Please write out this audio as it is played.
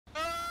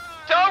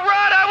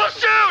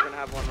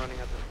have one running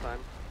at this time.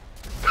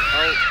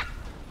 Oh.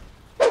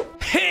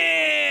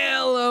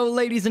 Hello,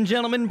 ladies and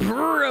gentlemen,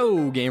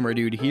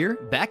 ProGamerDude here,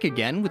 back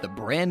again with a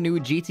brand new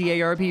GTA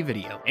RP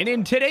video. And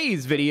in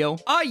today's video,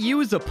 I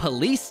use a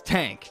police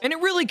tank, and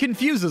it really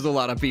confuses a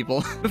lot of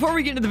people. Before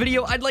we get into the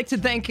video, I'd like to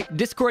thank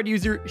Discord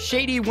user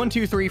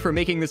Shady123 for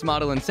making this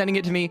model and sending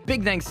it to me.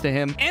 Big thanks to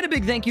him, and a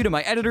big thank you to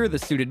my editor, The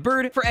Suited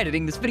Bird, for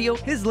editing this video.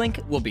 His link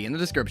will be in the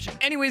description.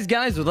 Anyways,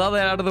 guys, with all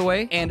that out of the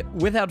way, and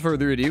without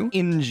further ado,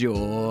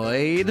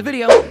 enjoy the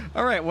video.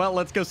 All right, well,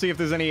 let's go see if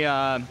there's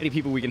any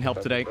people we can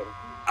help today.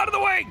 Out of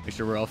the way! Make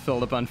sure we're all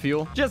filled up on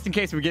fuel. Just in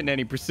case we get into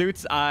any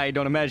pursuits. I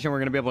don't imagine we're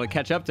gonna be able to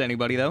catch up to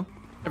anybody, though.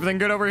 Everything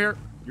good over here?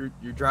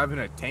 You're driving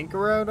a tank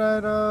around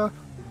at,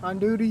 on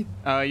duty?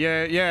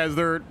 Yeah. Is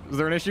there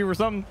an issue or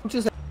something?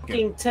 Just a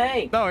fucking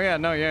tank. Oh,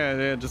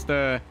 yeah. Just,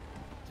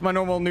 it's my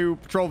normal new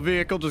patrol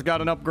vehicle. Just got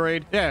an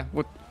upgrade. Yeah,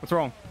 what's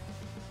wrong?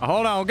 Oh,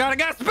 hold on, got a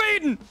guy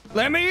speeding!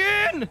 Let me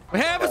in! We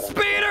have a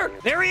speeder!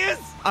 There he is!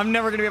 I'm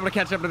never gonna be able to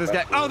catch up to this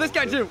guy. Oh, this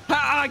guy too!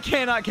 I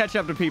cannot catch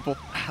up to people.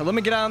 Let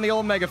me get on the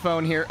old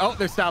megaphone here. Oh,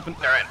 they're stopping.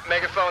 All right,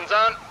 megaphone's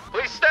on.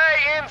 Please stay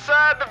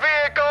inside the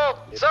vehicle.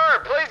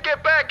 Sir, please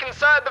get back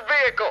inside the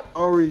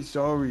vehicle.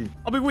 Sorry.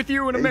 I'll be with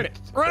you in a minute.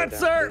 Right,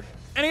 sir?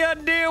 Any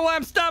idea why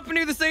I'm stopping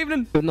you this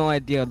evening? No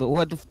idea.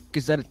 What the f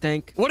is that, a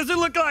tank? What does it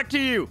look like to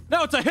you?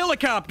 No, it's a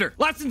helicopter.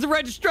 License and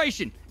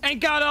registration.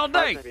 Ain't got all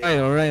day.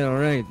 All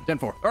right.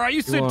 10-4. All right,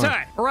 you sit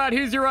tight. All right,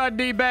 here's your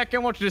ID back. I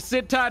want you to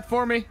sit tight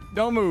for me.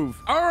 Don't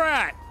move. All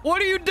right. What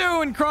are you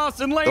doing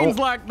crossing lanes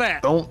like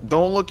that? Don't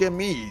look at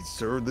me,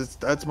 sir.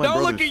 That's my brother's fault.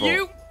 Don't look at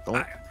you.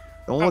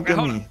 Don't look at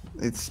me.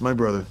 It's my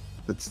brother.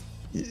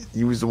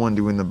 He was the one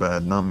doing the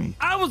bad, not me.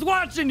 I was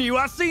watching you.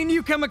 I seen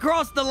you come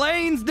across the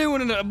lanes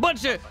doing a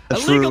bunch of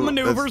illegal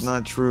maneuvers.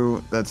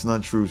 That's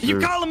not true, sir. You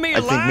calling me a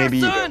liar,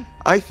 son?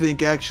 I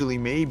think actually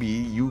maybe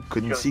you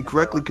couldn't see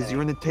correctly because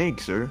you're in a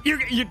tank, sir.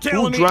 You're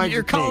telling me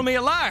you're calling me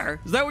a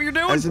liar? Is that what you're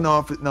doing? As an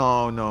officer,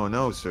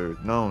 no, sir.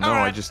 No.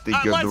 Right. I just think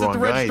you have the wrong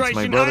guy. It's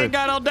my brother. I ain't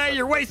got all day.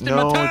 You're wasting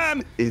my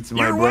time. It's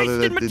my brother.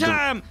 You're wasting my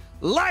time.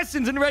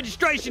 License and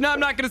registration.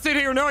 I'm not going to sit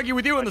here and argue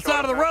with you on the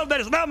side of the road.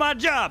 That is not my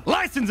job.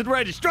 License and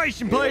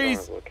registration,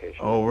 please.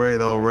 All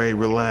right.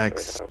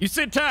 Relax. You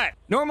sit tight.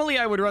 Normally,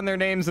 I would run their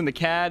names in the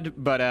CAD,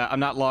 but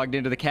I'm not logged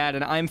into the CAD,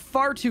 and I'm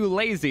far too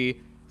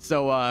lazy.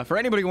 So for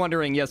anybody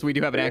wondering, yes, we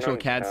do have an actual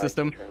CAD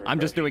system.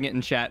 I'm just doing it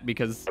in chat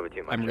because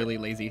I'm really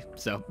lazy.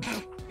 So.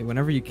 Hey,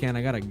 whenever you can,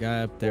 I got a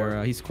guy up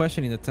there. He's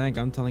questioning the tank.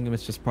 I'm telling him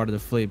it's just part of the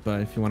fleet, but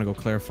if you want to go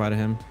clarify to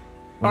him.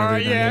 All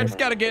right, yeah,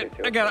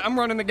 I'm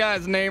running the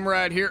guy's name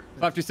right here.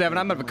 527,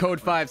 I'm at a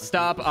code 5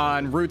 stop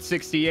on Route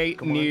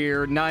 68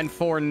 near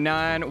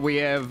 949. We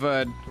have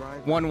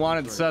one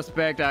wanted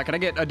suspect. Can I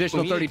get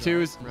additional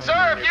 32s?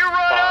 Sir, if you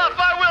run off,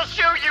 I will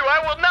shoot you.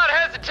 I will not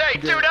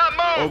hesitate. Do not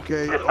move.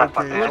 Okay. Why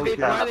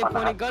are they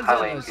pointing guns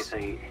at us?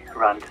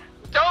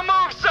 Don't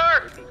move,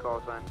 sir.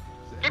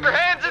 Keep your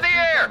hands in the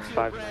air.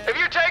 If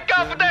you take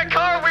off with that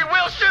car, we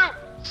will shoot.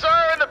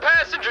 Sir, in the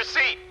passenger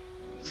seat.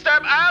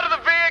 Step out of the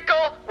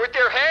vehicle with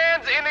your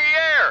hands in the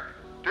air.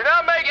 Do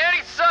not make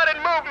any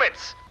sudden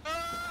movements.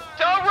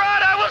 Don't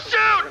run, I will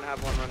shoot! We're gonna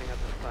have one running at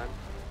this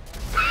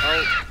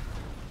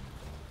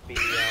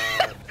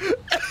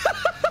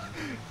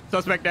time.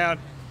 Suspect down.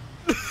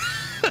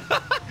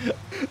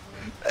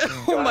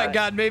 Oh my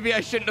god, maybe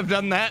I shouldn't have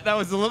done that. That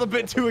was a little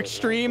bit too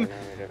extreme.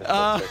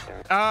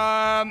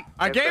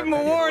 I gave him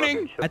a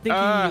warning. I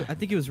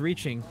think he was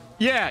reaching.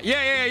 Yeah.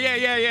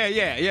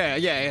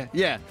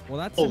 Well,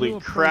 that's holy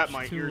crap,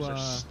 my ears are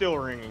still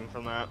ringing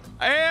from that.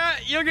 Yeah,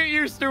 you'll get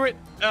used to it.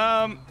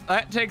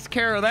 That takes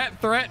care of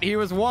that threat. He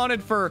was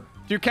wanted for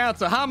 2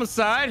 counts of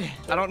homicide.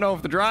 I don't know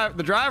if the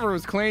driver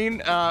was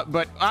clean,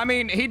 but I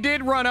mean, he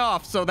did run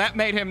off, so that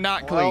made him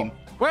not clean.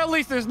 Well, at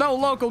least there's no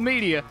local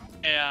media.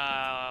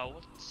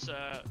 What's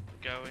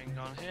going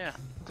on here?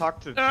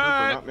 Talk to the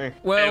trooper, not me.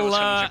 Well,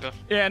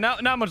 yeah,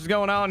 not much is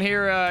going on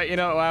here. It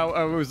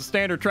was a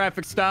standard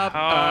traffic stop.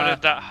 How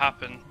did that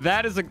happen?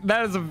 That is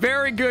a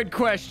very good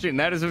question.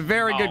 That is a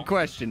very good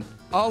question.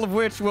 All of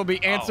which will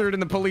be answered in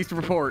the police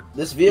report.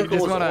 This vehicle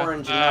was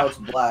orange and now it's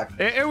black.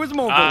 It was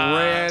more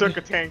red. Took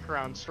a tank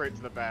round straight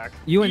to the back.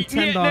 You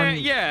intend on...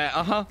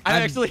 Yeah,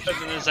 I actually...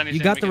 You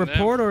got the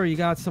report or you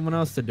got someone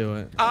else to do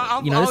it?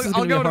 I'll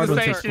go to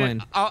the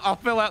station. I'll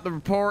fill out the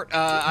report.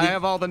 I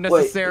have all the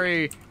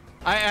necessary...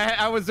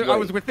 I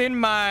was within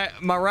my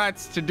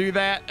rights to do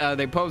that.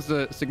 They posed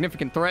a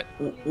significant threat.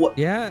 What?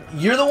 Yeah.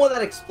 You're the one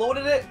that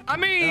exploded it? I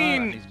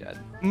mean, he's dead.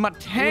 My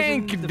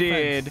tank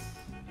did.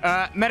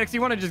 Medics,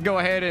 you want to just go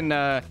ahead and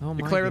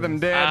declare them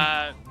dead?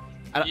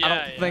 I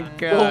don't think.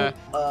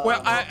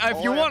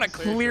 If you want to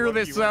clear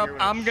this up,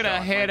 I'm gonna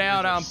head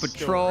out on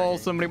patrol.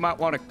 Somebody might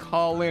want to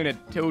call in a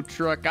tow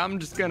truck. I'm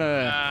just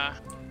gonna.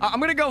 I'm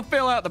gonna go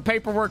fill out the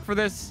paperwork for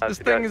this. This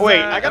thing is.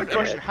 Wait, I got a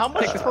question. How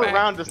much per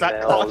round does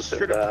that cost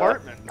your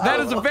department? That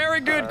is a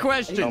very good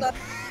question.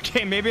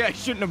 Okay, maybe I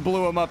shouldn't have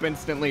blew him up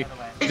instantly.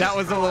 That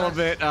was a little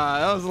bit.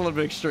 That was a little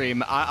bit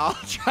extreme. I'll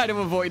try to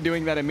avoid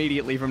doing that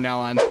immediately from now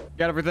on.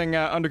 Got everything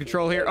under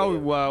control here?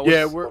 Oh,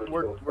 yeah, we're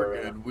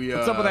good.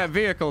 What's up with that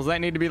vehicle? Does that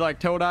need to be like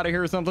towed out of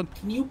here or something?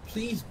 Can you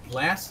please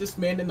blast this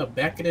man in the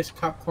back of this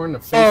cop car in the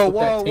face with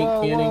that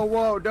tank cannon?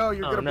 Whoa, no,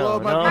 you're gonna blow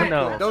up my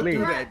vehicle. Don't do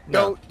that.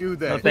 Don't do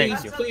that.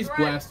 Please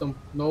blast him.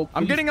 No,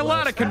 I'm getting a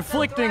lot of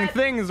conflicting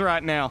things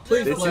right now.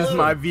 Please this is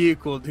my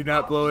vehicle. Do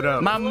not blow it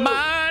up. My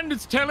mind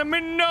is telling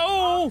me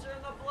no,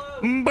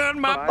 but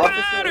my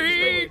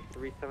body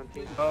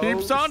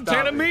keeps on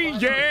telling me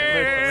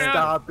yeah.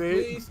 Stop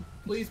it.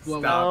 Please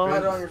blow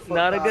up.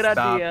 Not a good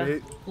idea.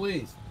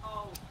 Please.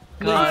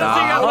 See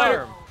you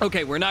later.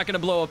 Okay, we're not gonna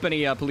blow up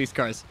any police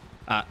cars.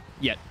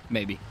 Yet,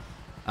 maybe.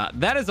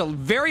 That is a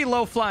very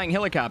low-flying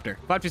helicopter.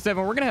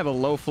 527, we're gonna have a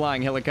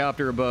low-flying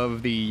helicopter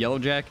above the Yellow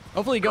Jack.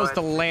 Hopefully he goes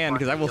to land,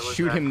 because I will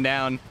shoot him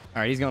down.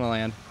 All right, he's gonna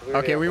land.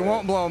 Okay, we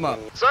won't blow him up.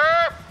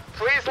 Sir,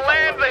 please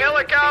land the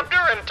helicopter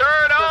and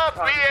turn off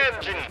the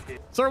engine.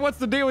 Sir, what's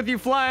the deal with you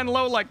flying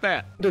low like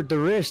that? The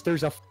rest,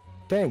 there's a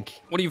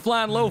tank. What are you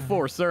flying low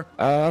for, sir?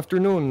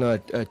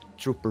 Afternoon,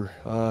 trooper.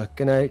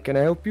 Can I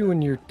help you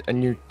in your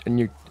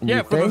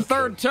yeah, for the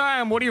third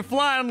time. What are you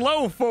flying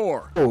low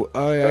for? Oh,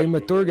 I'm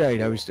a tour guide.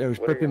 I was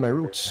prepping my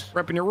routes.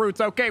 Prepping your routes.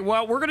 Okay,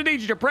 well, we're gonna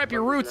need you to prep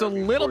your routes a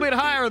little bit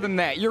higher than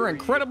that. You're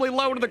incredibly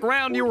low to the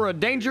ground. You are a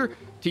danger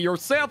to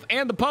yourself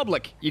and the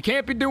public. You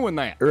can't be doing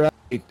that. Right.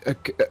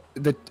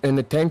 And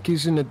the tank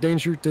isn't a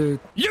danger to.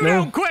 You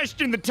don't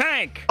question the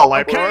tank.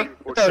 Okay.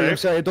 I'm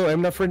sorry.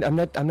 I'm not friend. I'm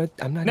not.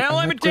 Now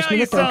let me tell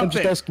you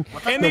something.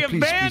 In the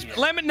event,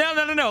 let me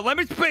Let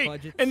me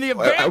speak. In the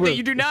event that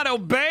you do not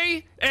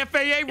obey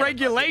FAA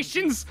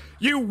regulations,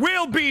 you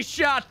will be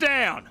shot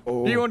down.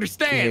 Do you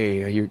understand?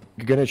 Okay, you're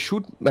gonna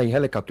shoot my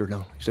helicopter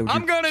now.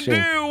 I'm gonna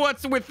do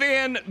what's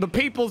within the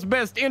people's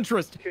best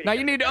interest. Now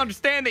you need to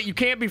understand that you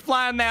can't be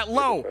flying that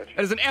low.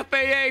 That is an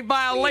FAA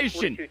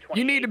violation.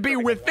 You need to be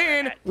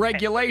within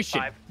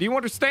regulation. Do you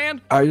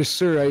understand? Yes,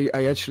 sir.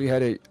 I actually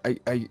had a.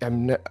 I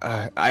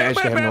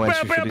actually have no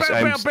answer for this.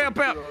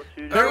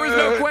 There is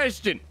no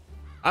question.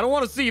 I don't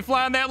want to see you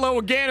flying that low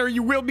again, or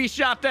you will be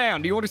shot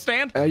down. Do you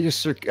understand? Yes,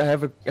 sir. I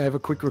have a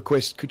quick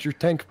request. Could your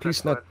tank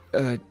please not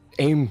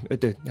aim at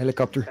the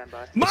helicopter?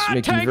 My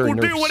tank will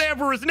do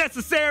whatever is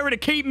necessary to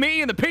keep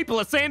me and the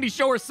people of Sandy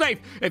Shores safe.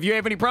 If you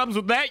have any problems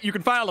with that, you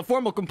can file a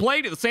formal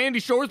complaint at the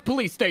Sandy Shores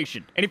Police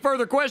Station. Any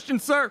further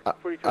questions, sir?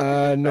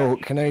 No.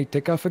 Can I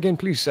take off again,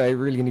 please? I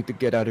really need to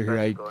get out of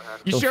here.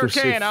 You sure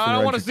can. I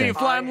don't want to see you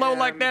flying low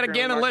like that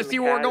again unless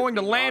you are going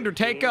to land or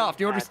take off.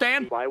 Do you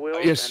understand?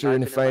 Yes, sir.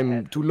 And if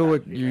I'm too low,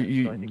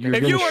 you're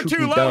if you are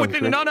too low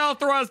within an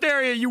unauthorized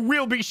area, you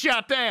will be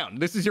shot down.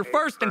 This is your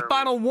first and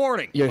final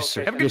warning. Yes,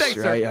 sir. Have a good day,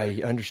 sir. I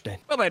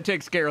understand. Well, that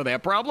takes care of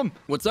that problem.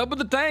 What's up with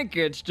the tank?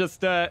 It's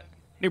just a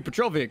new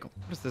patrol vehicle.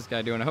 What's this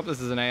guy doing? I hope this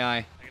is an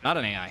AI. Not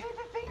an AI.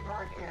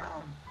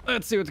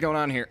 Let's see what's going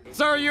on here.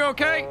 Sir, are you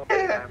okay?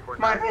 Yeah,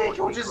 my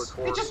vehicle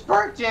just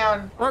broke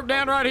down. Broke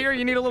down right here?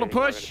 You need a little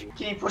push?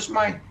 Can you push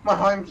my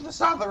home to the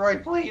side of the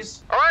road,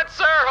 please? All right,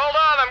 sir, hold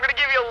on. I'm gonna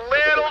give you a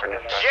little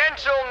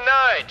gentle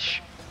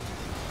nudge.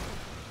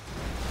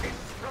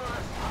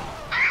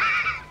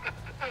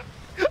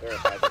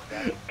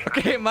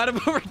 Okay, it might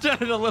have overdone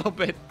it a little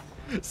bit.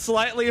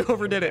 Slightly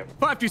overdid it.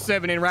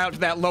 527 en route to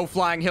that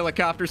low-flying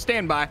helicopter.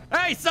 Stand by.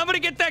 Hey, somebody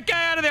get that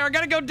guy out of there. I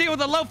gotta go deal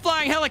with a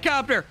low-flying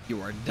helicopter.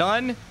 You are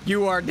done.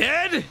 You are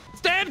dead.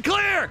 Stand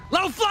clear.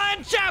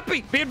 Low-flying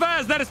choppy. Be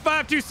advised, that is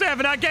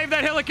 527. I gave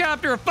that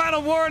helicopter a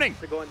final warning.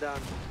 They're going down.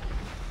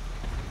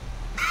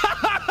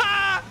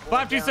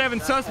 527,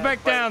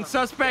 suspect down,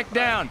 suspect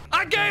down.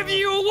 I gave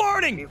you a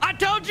warning. I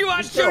told you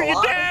I'd shoot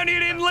you down. You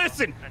didn't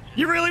listen.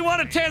 You really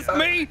want to test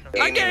me?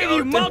 I gave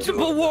you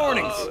multiple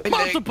warnings.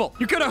 Multiple.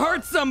 You could have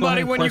hurt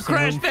somebody when you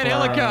crashed that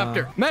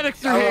helicopter.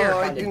 Medics are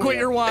here. Quit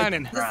your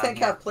whining. Does this tank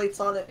have plates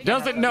on it?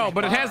 Doesn't know,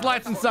 but it has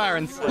lights and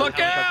sirens. Look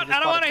out! I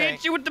don't want to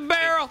hit you with the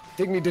barrel.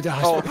 Take me to the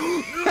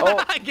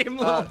hospital. I gave him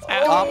a little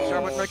tap. Officer, I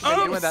wouldn't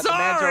recommend doing that. The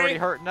man's already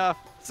hurt enough.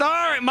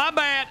 Sorry, my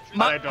bad.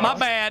 My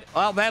bad.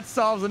 Well, that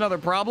solves another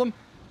problem.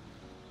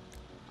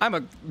 I'm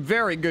a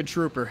very good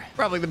trooper.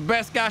 Probably the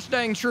best gosh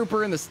dang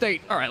trooper in the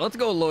state. All right, let's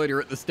go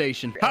loiter at the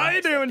station. How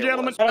you doing,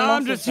 gentlemen?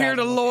 I'm just here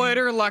to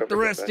loiter like the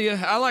rest of you.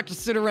 I like to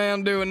sit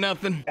around doing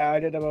nothing.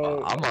 I'm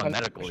on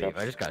medical leave.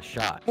 I just got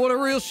shot. What a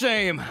real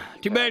shame.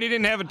 Too bad he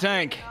didn't have a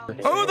tank.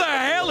 Who the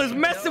hell is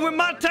messing with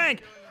my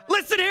tank?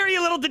 Listen here,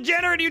 you little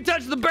degenerate. You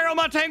touch the barrel of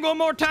my tank one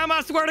more time,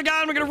 I swear to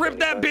God, I'm gonna rip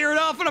that beard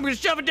off and I'm gonna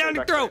shove it down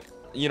your throat.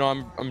 You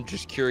know, I'm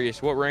just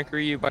curious. What rank are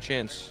you by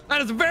chance? That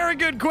is a very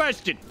good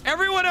question.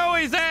 Everyone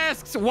always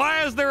asks,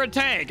 why is there a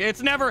tank?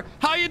 It's never,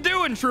 how you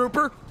doing,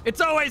 trooper? It's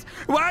always,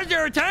 why is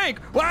there a tank?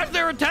 Why is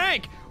there a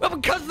tank? Well,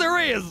 because there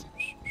is.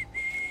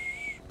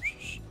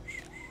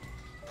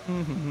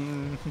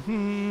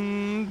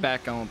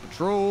 Back on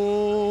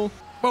patrol.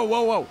 Whoa,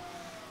 whoa, whoa.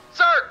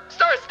 Sir,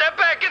 step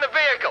back in the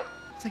vehicle.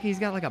 It's like he's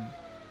got like a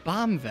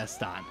bomb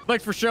vest on.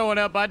 Thanks for showing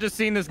up. I just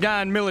seen this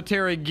guy in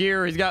military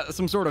gear. He's got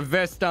some sort of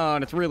vest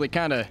on. It's really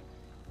kind of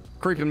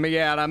creeping me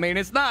out. I mean,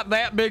 it's not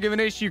that big of an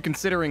issue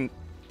considering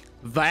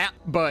that,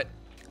 but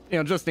You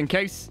know, just in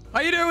case.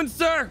 How you doing,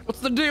 sir? What's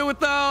the deal with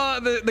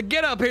the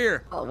get up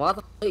here? Oh, why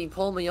the f you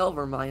pull me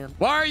over, man?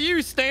 Why are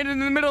you standing in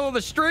the middle of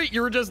the street?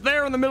 You were just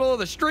there in the middle of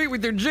the street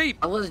with your Jeep.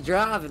 I was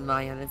driving,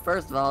 man. And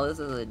first of all, this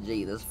is a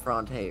Jeep. This is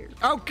Frontier.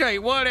 Okay,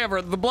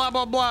 whatever. The blah,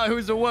 blah, blah.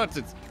 Who's the what's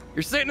it?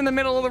 You're sitting in the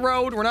middle of the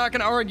road. We're not going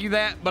to argue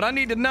that, but I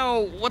need to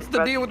know what's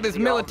the deal with this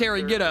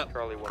military get up?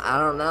 I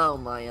don't know,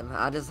 man.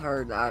 I just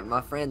heard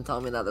my friend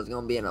told me that there's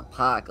going to be an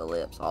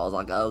apocalypse. I was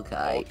like,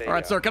 okay. All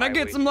right, sir. Can I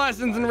get some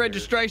license and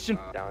registration?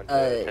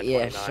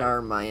 Yeah,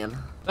 sure, man.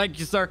 Thank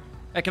you, sir.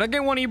 Hey, can I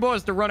get one of you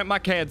boys to run it? My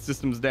CAD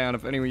system's down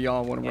if any of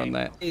y'all want to run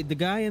that. Hey, the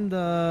guy in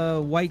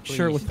the white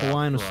shirt with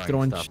Hawaiian was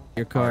throwing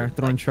your car,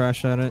 throwing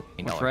trash at it.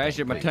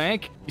 Trash at my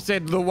tank? You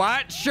said the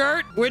white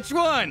shirt? Which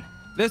one?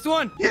 This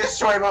one? You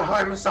destroyed my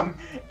home with some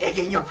egg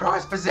in your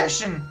prized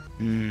possession.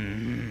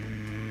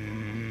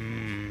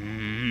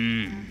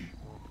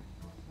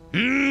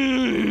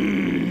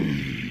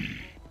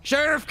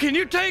 Sheriff, can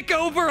you take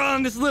over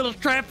on this little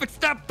traffic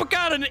stop? I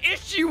got an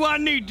issue I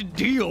need to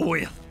deal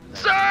with.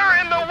 Sir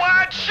in the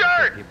white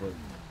shirt,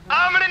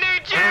 I'm gonna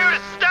need you to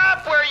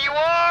stop where you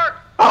are.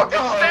 Oh, And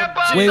step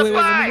off Wait, the let me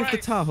bike. move the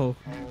Tahoe.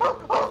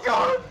 Oh,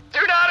 God. Do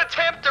not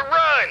attempt to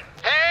run.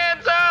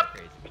 Hands up.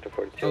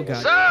 Oh,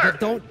 God. Sir!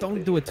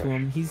 Don't do it to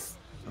him. He's...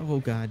 Oh,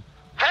 God.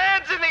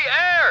 Hands in the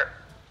air.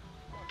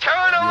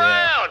 Turn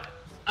around.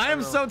 I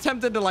am so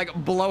tempted to, like,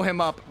 blow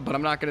him up, but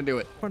I'm not going to do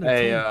it.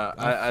 Hey,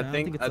 I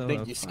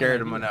think you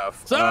scared him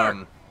enough.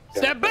 Sir!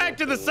 Step back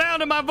to the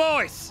sound of my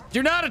voice.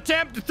 Do not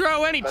attempt to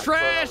throw any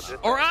trash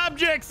or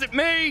objects at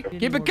me.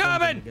 Keep it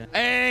coming.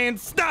 And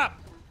stop.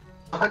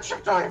 I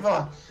tripped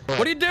over.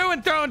 What are you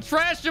doing throwing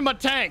trash in my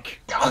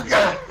tank? Oh,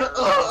 God.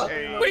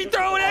 What are you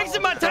throwing eggs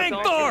in my tank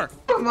for?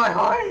 From my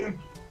home.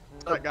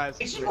 Guys.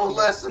 Teach you a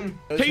lesson.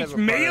 Teach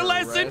me a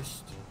lesson?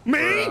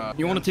 Me?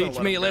 You want to teach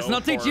me a lesson?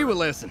 I'll teach you a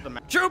lesson.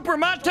 Trooper,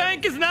 my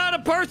tank is not a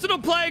personal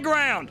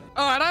playground.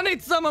 All right, I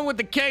need someone with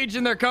a cage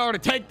in their car to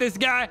take this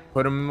guy.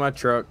 Put him in my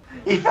truck.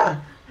 He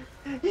found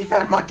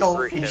my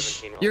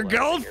goldfish. Your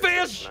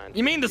goldfish?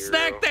 You mean the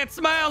snack that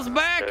smiles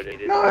back?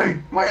 No,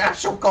 my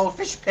actual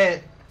goldfish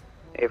pet.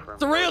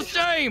 It's a real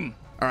shame.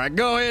 All right,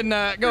 go ahead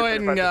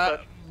and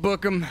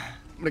book him.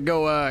 I'm gonna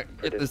go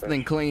get this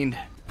thing cleaned.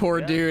 Poor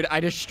dude,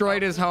 I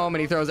destroyed his home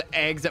and he throws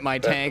eggs at my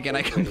tank and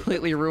I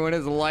completely ruined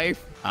his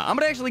life. I'm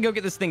gonna actually go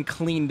get this thing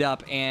cleaned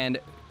up and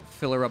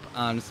fill her up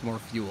on some more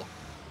fuel.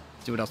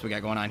 See what else we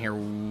got going on here.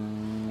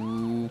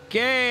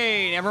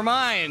 Okay, never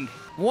mind.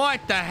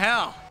 What the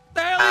hell?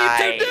 The hell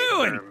are you two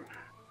doing?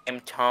 I'm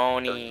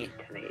Tony.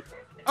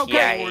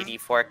 Okay.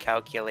 TI-84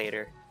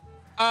 calculator.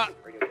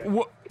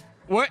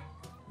 What?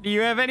 Do you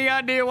have any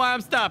idea why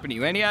I'm stopping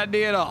you? Any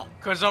idea at all?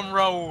 Cause I'm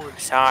road.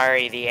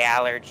 Sorry, the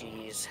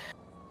allergies.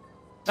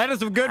 That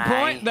is a good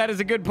point. That is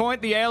a good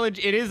point.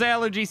 It is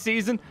allergy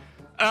season.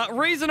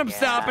 Reason I'm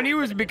stopping you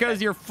is because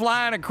you're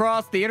flying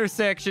across the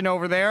intersection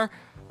over there,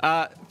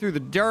 through the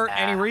dirt.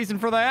 Any reason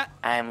for that?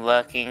 I'm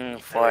looking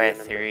for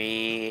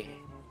 3,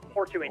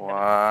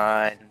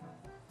 1,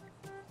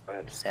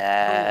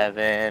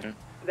 7.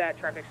 That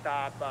traffic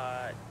stop,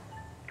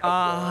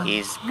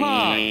 He's so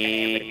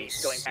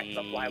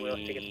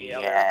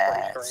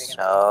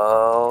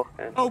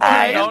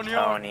okay. I'm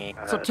Tony.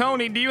 So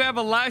Tony, do you have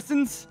a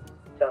license?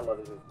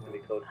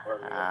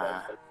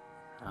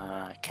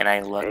 Can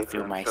I look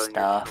through my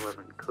stuff?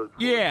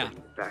 Yeah.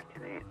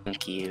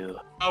 Thank you.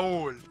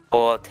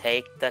 We'll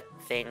take the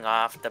thing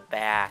off the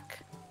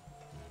back.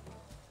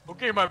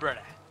 Okay, my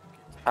brother.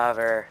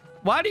 Cover.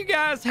 Why do you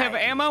guys have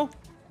ammo?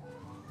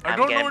 I'm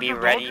gonna be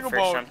ready for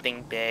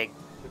something big.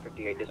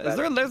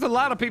 There's a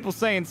lot of people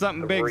saying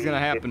something big's gonna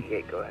happen.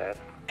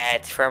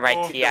 It's for my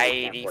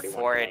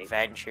TI-84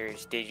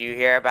 adventures. Did you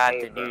hear about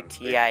the new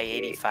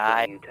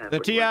TI-85? The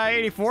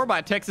TI-84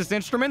 by Texas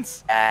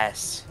Instruments?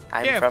 Yes.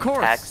 I'm yeah, from of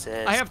course.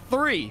 Texas. I have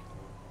 3.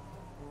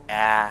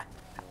 Yeah.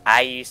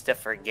 I used to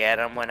forget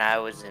them when I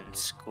was in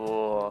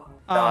school.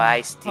 So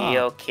I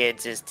steal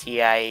kids'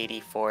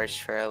 TI-84s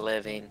for a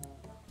living.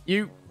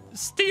 You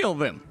steal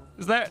them?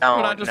 Is that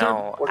what I just heard?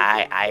 No,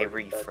 I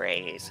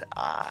rephrase.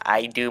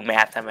 I do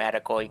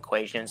mathematical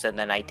equations and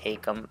then I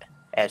take them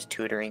as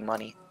tutoring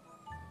money.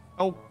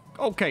 Oh,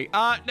 okay.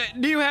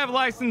 Do you have a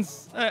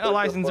license? I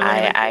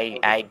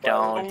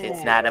don't.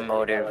 It's not a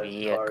motor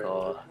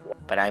vehicle.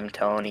 But I'm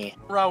Tony.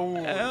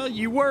 Well,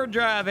 you were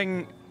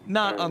driving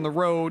not on the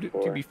road,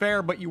 to be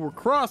fair, but you were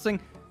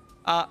crossing.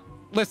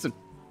 Listen.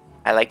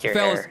 I like your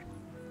fellas, hair.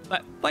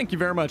 Thank you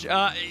very much.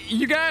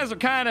 You guys are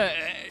kind of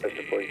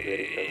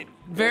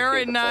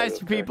very nice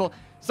people.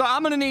 So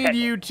I'm gonna need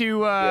you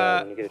to.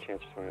 I'm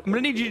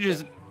gonna need you to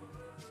just.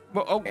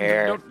 Well,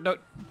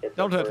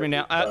 don't touch me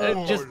now.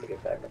 Just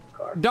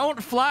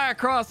don't fly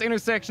across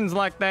intersections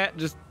like that.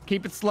 Just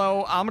keep it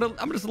slow. I'm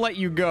gonna just let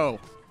you go.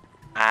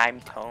 I'm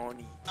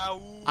Tony.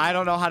 I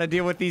don't know how to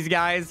deal with these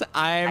guys.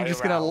 I'm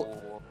just gonna.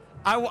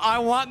 I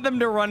want them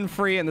to run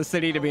free in the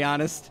city, to be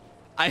honest.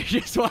 I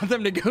just want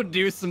them to go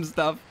do some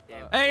stuff.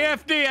 Hey,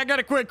 FD, I got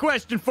a quick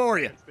question for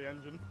you.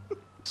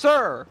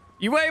 Sir.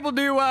 You able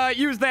to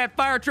use that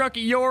fire truck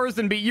of yours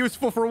and be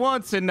useful for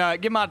once and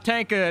give my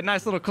tank a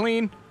nice little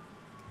clean?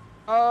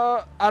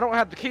 I don't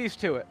have the keys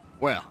to it.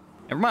 Well,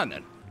 never mind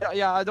then.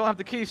 Yeah, I don't have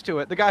the keys to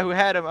it. The guy who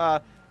had him,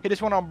 he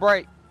just went on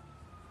break.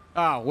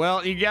 Oh,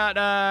 well, you got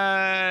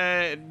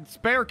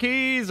spare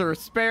keys or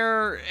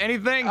spare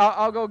anything?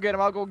 I'll go get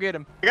him. I'll go get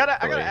him. I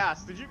gotta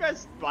ask, did you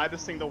guys buy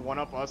this thing to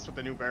one-up us with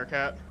the new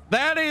Bearcat?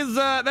 That is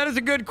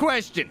a good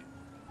question.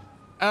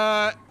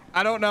 I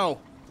don't know,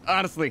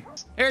 honestly.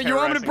 Here, you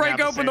want me to break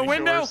open the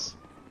window?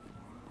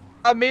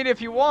 I mean, if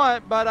you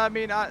want, but I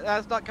mean,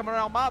 that's not coming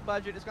out of my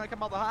budget. It's gonna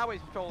come out of the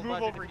highways patrol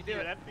budget if you do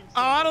it.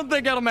 Oh, I don't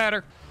think that'll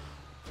matter.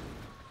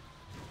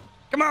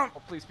 Come on.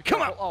 Oh, please be Come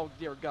careful. on. Oh,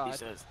 dear God.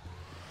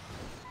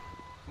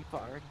 I'm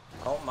fired.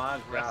 Oh my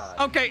God.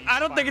 Okay, I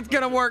don't think it's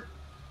gonna work.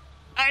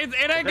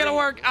 It ain't gonna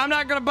work. I'm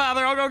not gonna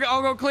bother.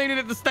 I'll go clean it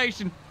at the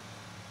station.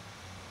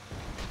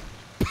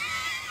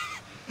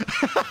 I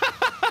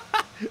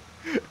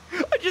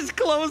just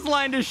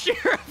clotheslined a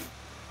sheriff.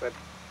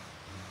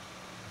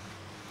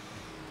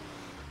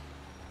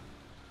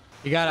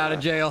 You got out of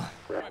jail.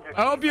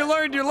 I hope you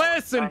learned your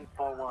lesson.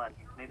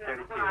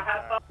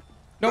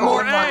 No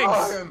more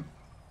eggs.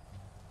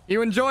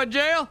 You enjoyed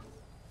jail?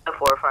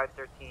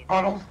 4513.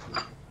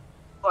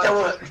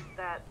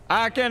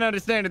 I can't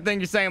understand a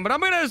thing you're saying, but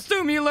I'm gonna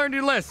assume you learned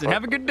your lesson.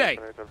 Have a good day.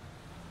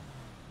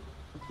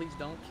 Please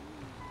don't.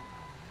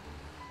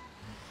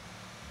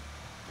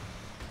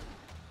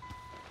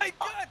 Hey,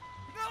 God!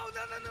 No!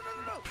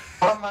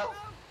 Oh my.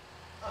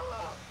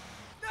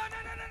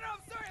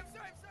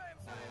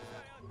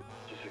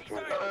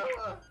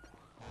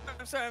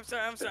 I'm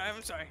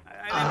sorry. I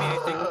didn't mean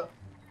anything.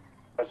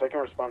 I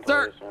can respond to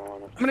Sir, this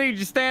one. I'm gonna need you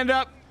to stand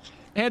up.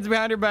 Hands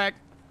behind your back.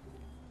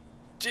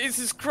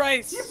 Jesus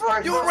Christ!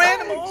 You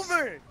ran him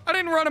over! I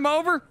didn't run him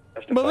over.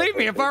 Believe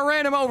me, if I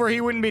ran him over,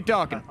 he wouldn't be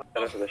talking.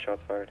 Shots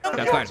fired.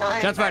 Shots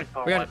fired. Shots fired.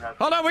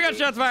 Hold on, we got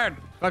shots fired.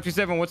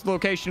 527, what's the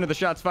location of the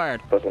shots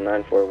fired? Puzzle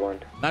 941.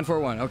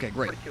 941, okay,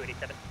 great.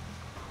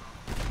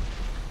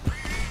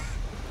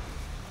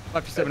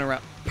 527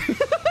 around.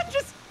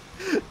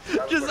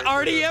 just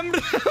RDM'd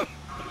him.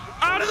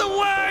 Out of the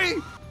way!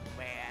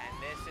 Man,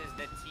 this is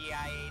the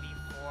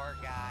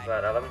TI-84 guy.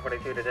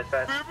 1142 to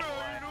dispatch.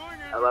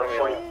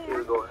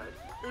 11.2, go ahead.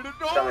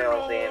 Tell me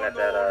on scene at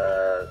that,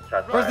 shots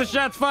fired. Where's the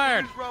shots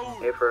fired?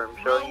 Affirm,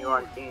 showing you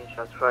on scene,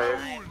 shots fired.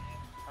 I'm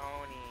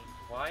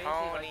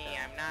Tony,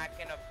 I'm not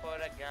gonna put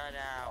a gun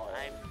out.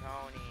 I'm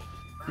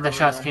Tony. The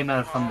shots came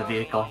out from the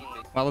vehicle.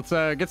 Well, let's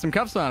get some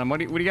cuffs on him. What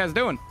are you guys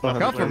doing?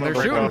 Cuff them, they're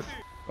shooting.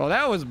 Well,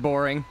 that was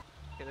boring.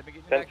 Okay, let me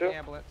get you back to the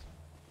ambulance.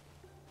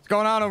 What's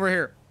going on over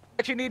here?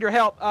 Actually, need your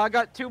help. I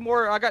got two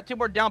more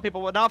down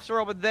people. An officer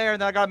over there,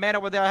 and then I got a man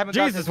over there. I haven't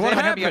got Jesus, what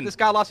happened? Yet. This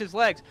guy lost his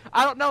legs.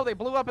 I don't know. They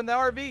blew up in the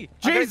RV.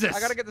 Jesus! I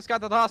gotta get this guy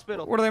to the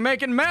hospital. What are they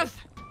making, meth?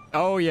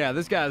 Oh yeah,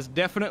 this guy's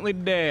definitely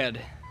dead.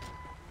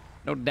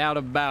 No doubt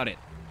about it.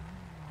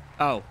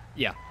 Oh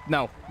yeah,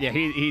 no, yeah,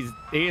 he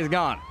is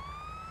gone.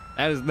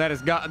 That is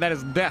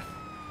death,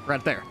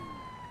 right there.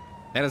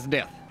 That is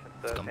death.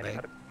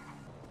 Scumbag.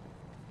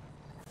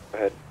 Go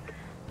ahead.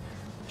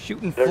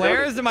 Shooting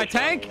flares in my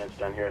tank?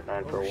 Down here at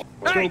 941.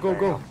 Hey!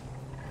 Go.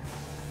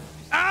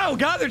 Oh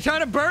God, they're trying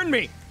to burn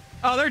me.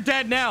 Oh, they're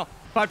dead now.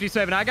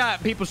 527, I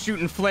got people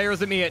shooting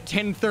flares at me at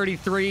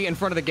 1033 in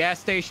front of the gas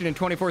station in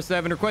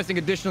 24/7, requesting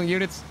additional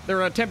units.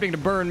 They're attempting to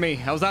burn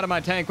me. I was out of my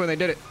tank when they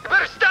did it. You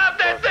better stop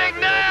that thing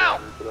now!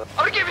 I'm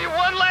gonna give you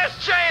one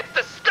last chance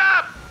to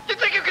stop! You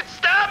think you can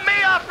stop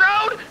me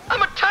off-road?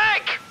 I'm a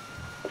tank!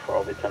 For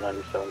all the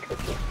 1097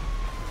 trips.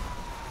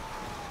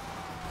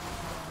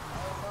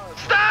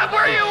 Stop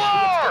where you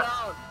are!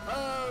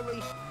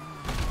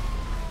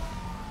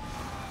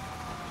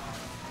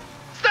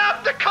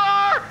 Stop the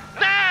car!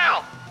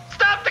 Now!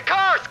 Stop the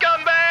car,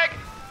 scumbag!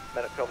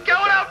 Going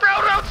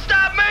off-road, don't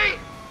stop me!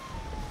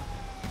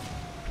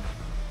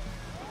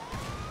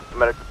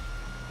 Medical.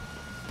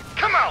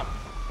 Come on! Do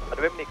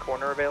we have any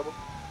corner available?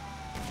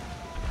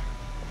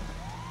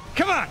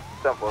 Come on!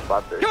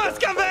 74530. Come on,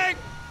 scumbag!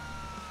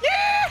 Yee!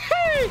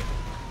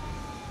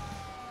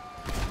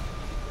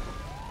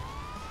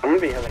 I'm gonna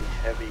be having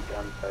heavy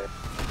gunfire.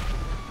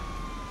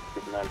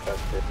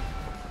 956.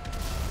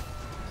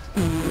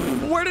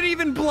 Where did he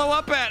even blow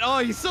up at? Oh,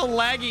 he's so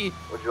laggy.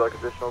 Would you like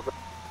additional?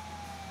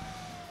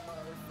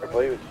 I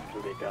believe it's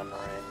gonna be gun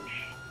range.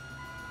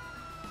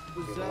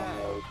 Who's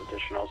that? Those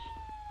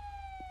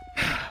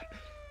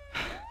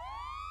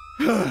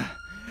additionals.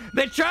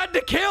 They tried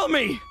to kill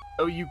me.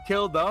 Oh, you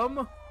killed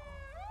them?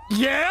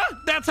 Yeah,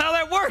 that's how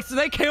that works.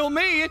 They kill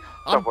me.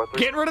 I'm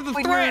getting rid of the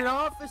You're threat. an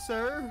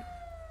officer.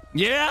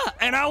 Yeah,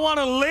 and I want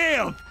to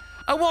live.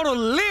 I want to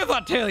live,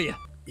 I tell you.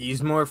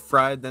 He's more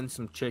fried than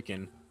some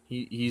chicken.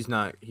 He's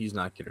not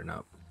getting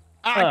up.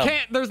 I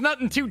can't. There's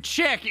nothing to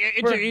check.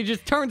 He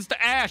just turns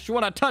to ash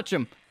when I touch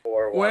him.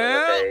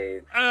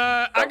 Well,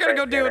 I gotta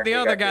go deal with the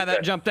other guy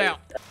that jumped out.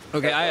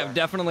 Okay, I have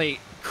definitely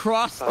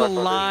crossed the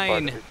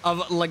line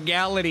of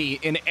legality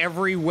in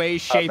every way,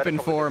 shape,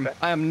 and form.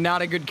 I am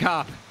not a good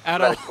cop. At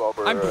all.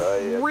 I'm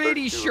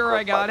pretty sure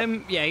I got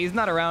him. Yeah, he's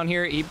not around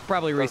here. He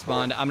probably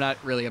respawned. I'm not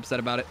really upset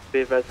about it.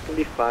 It's going to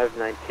be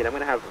 519. I'm going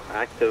to have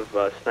active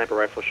sniper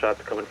rifle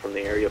shots coming from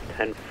the area of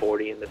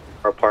 1040 in the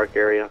car park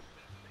area.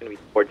 It's going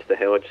to be towards the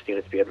hill, just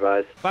units be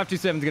advised.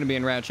 527 is going to be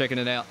en route, checking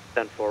it out.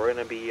 10-4, we're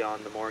going to be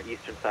on the more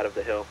eastern side of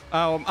the hill.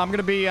 Oh, I'm going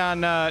to be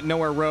on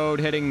Nowhere Road,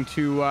 heading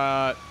to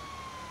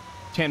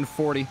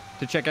 1040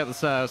 to check out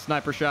the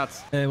sniper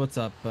shots. Hey, what's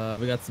up?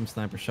 We got some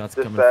sniper shots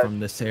coming from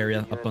this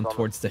area up on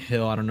towards the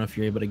hill. I don't know if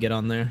you're able to get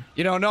on there.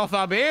 You don't know if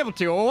I'll be able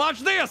to. Well, watch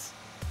this.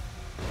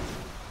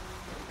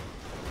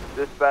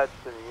 Dispatch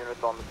to the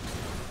units on the...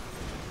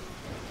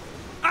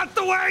 Out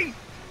the way!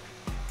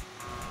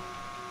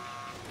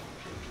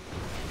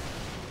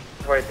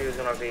 22 is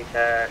gonna be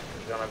taxed.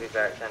 It's gonna be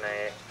back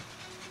 10-8.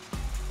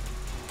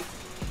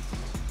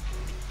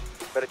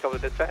 Better cover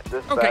the dispatch.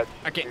 Okay,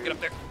 I can't get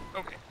up there.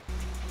 Okay.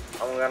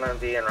 I'm gonna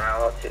be en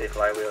route to the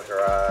flywheel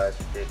garage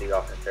to the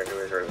officer who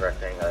is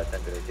reversing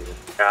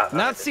 10-2.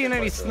 Not seeing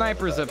any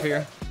snipers up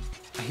here.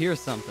 I hear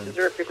something. Is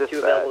there a 52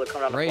 available to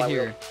come down the right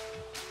flywheel? here.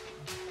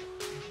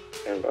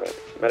 Stand by.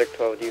 Medic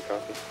 12, do you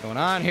copy? Going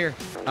on here?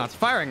 Oh, it's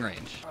firing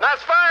range. Nice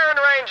firing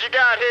range you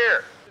got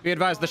here. Be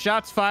advised, the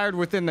shots fired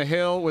within the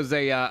hill was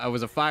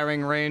a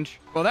firing range.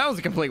 Well, that was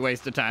a complete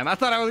waste of time. I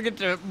thought I was going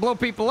to blow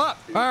people up.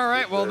 All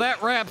right, well,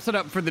 that wraps it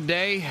up for the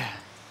day.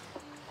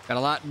 Got a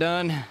lot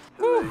done.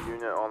 Woo.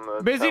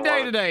 Busy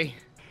day today.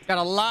 Got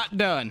a lot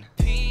done.